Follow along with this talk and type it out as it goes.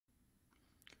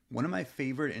One of my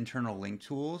favorite internal link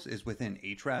tools is within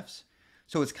Ahrefs.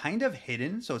 So it's kind of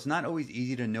hidden, so it's not always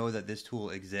easy to know that this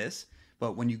tool exists.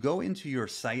 But when you go into your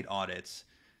site audits,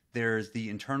 there's the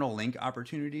internal link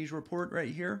opportunities report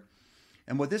right here.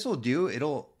 And what this will do,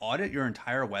 it'll audit your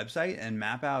entire website and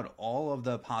map out all of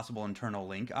the possible internal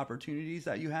link opportunities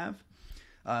that you have.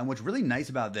 And what's really nice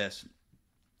about this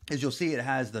is you'll see it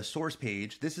has the source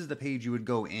page. This is the page you would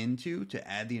go into to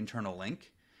add the internal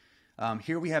link.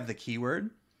 Here we have the keyword.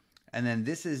 And then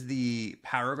this is the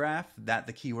paragraph that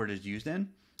the keyword is used in.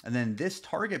 And then this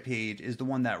target page is the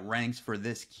one that ranks for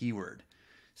this keyword.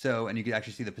 So, and you can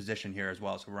actually see the position here as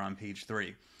well. So we're on page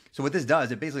 3. So what this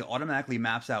does, it basically automatically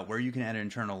maps out where you can add an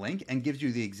internal link and gives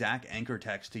you the exact anchor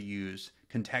text to use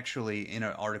contextually in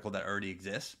an article that already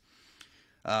exists.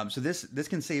 So this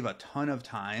can save a ton of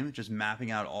time just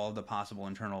mapping out all of the possible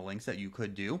internal links that you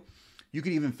could do. You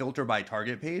could even filter by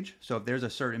target page. So if there's a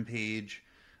certain page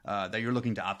that you're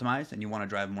looking to optimize and you want to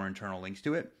drive more internal links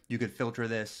to it, you could filter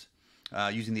this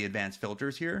using the advanced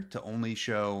filters here to only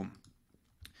show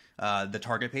the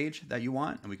target page that you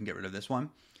want. And we can get rid of this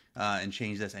one and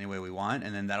change this any way we want.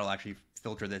 And then that'll actually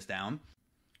filter this down.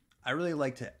 I really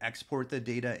like to export the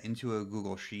data into a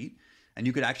Google Sheet. And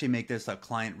you could actually make this a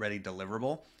client-ready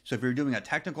deliverable. So if you're doing a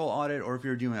technical audit or if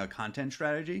you're doing a content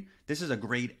strategy, this is a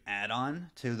great add-on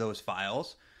to those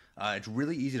files. It's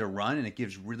really easy to run and it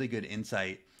gives really good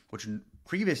insight, which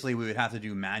previously we would have to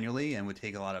do manually and would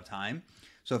take a lot of time.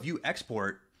 So if you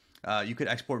export, you could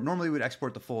export, normally we would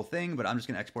export the full thing, but I'm just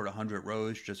gonna export 100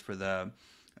 rows just for the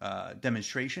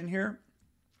demonstration here.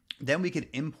 Then we could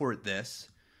import this.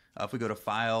 If we go to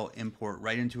File, Import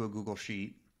right into a Google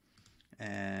Sheet,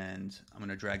 and I'm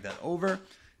gonna drag that over.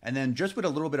 And then just with a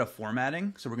little bit of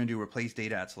formatting, so we're gonna do replace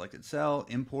data at selected cell,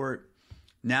 import.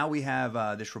 Now we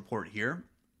have this report here.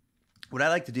 What I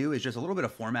like to do is just a little bit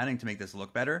of formatting to make this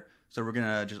look better. So we're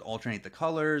gonna just alternate the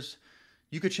colors.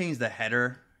 You could change the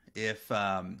header if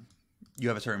you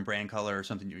have a certain brand color or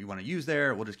something you wanna use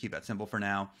there. We'll just keep that simple for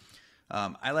now.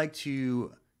 I like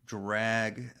to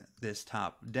drag this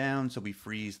top down so we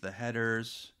freeze the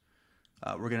headers.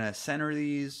 We're gonna center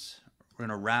these. We're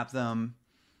gonna wrap them.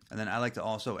 And then I like to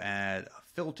also add a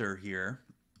filter here.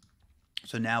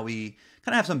 So now we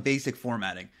kind of have some basic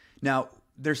formatting. Now,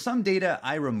 there's some data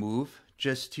I remove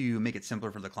just to make it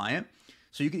simpler for the client.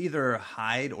 So you can either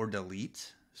hide or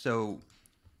delete. So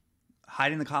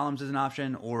hiding the columns is an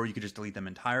option, or you could just delete them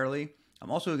entirely.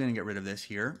 I'm also gonna get rid of this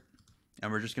here.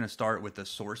 And we're just gonna start with the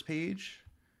source page.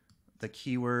 The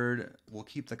keyword, we'll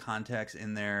keep the context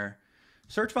in there.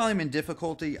 Search volume and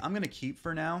difficulty, I'm gonna keep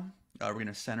for now. We're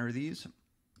gonna center these.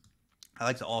 I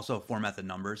like to also format the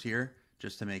numbers here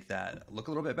just to make that look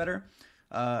a little bit better.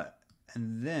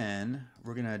 And then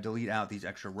we're gonna delete out these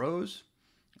extra rows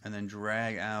and then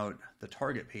drag out the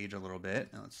target page a little bit.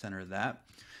 And let's center that.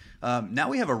 Now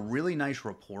we have a really nice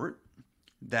report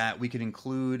that we could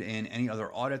include in any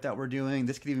other audit that we're doing.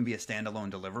 This could even be a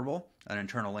standalone deliverable, an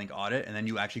internal link audit, and then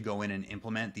you actually go in and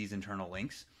implement these internal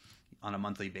links on a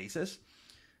monthly basis.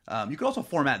 You could also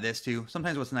format this too.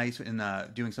 Sometimes what's nice in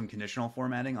doing some conditional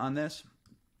formatting on this,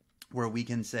 where we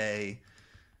can say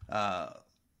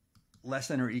less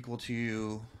than or equal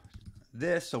to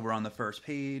this, so we're on the first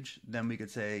page. Then we could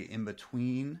say in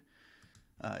between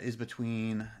is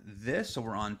between this, so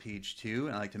we're on page 2,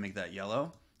 and I like to make that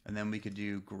yellow. And then we could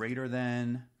do greater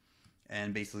than,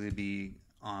 and basically be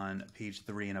on page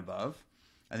 3 and above.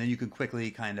 And then you could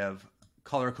quickly kind of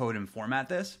color code and format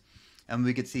this. And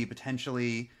we could see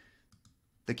potentially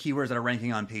the keywords that are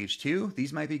ranking on page 2.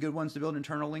 These might be good ones to build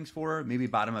internal links for, maybe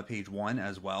bottom of page 1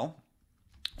 as well.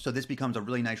 So this becomes a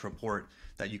really nice report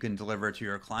that you can deliver to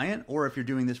your client, or if you're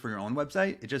doing this for your own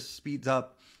website, it just speeds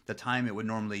up the time it would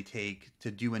normally take to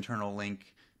do internal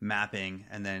link mapping,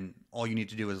 and then all you need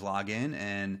to do is log in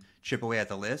and chip away at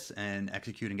the list and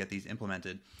execute and get these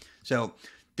implemented. So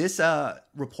this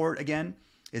report, again,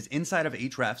 is inside of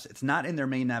Ahrefs. It's not in their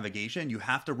main navigation. You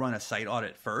have to run a site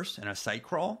audit first and a site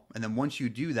crawl. And then once you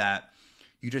do that,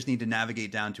 you just need to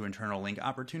navigate down to internal link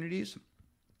opportunities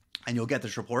and you'll get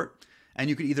this report. And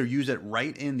you could either use it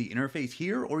right in the interface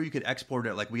here, or you could export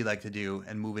it like we like to do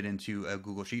and move it into a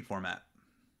Google Sheet format.